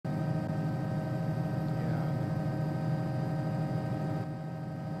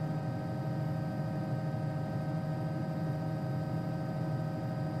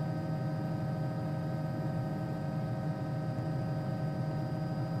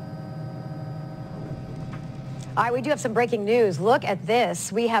All right, we do have some breaking news. Look at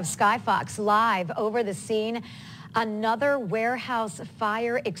this. We have Skyfox live over the scene. Another warehouse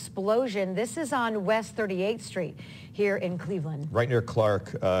fire explosion. This is on West 38th Street here in Cleveland. Right near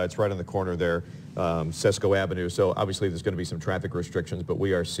Clark. It's right on the corner there, Sesco Avenue. So obviously there's going to be some traffic restrictions, but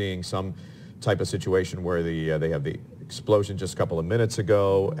we are seeing some type of situation where they have the explosion just a couple of minutes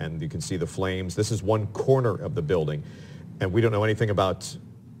ago, and you can see the flames. This is one corner of the building, and we don't know anything about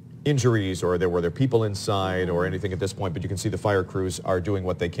injuries or were there people inside or anything at this point, but you can see the fire crews are doing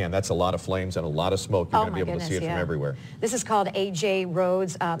what they can. That's a lot of flames and a lot of smoke. You're going to be able to see it from everywhere. This is called A.J.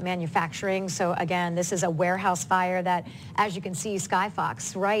 Rhodes Manufacturing. So again, this is a warehouse fire that, as you can see,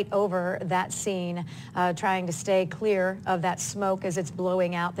 Skyfox right over that scene, trying to stay clear of that smoke as it's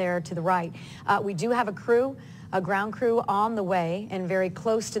blowing out there to the right. We do have a ground crew on the way and very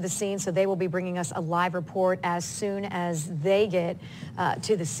close to the scene, so they will be bringing us a live report as soon as they get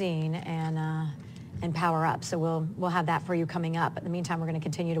to the scene and power up. So we'll have that for you coming up. In the meantime, we're going to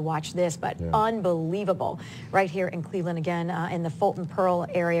continue to watch this, but unbelievable right here in Cleveland again, in the Fulton Pearl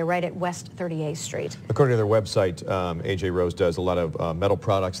area, right at West 38th Street. According to their website, A.J. Rhodes does a lot of metal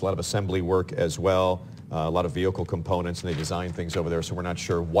products, a lot of assembly work as well, a lot of vehicle components, and they design things over there, so we're not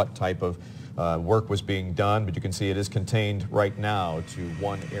sure what type of work was being done, but you can see it is contained right now to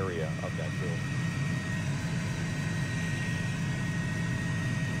one area of that building.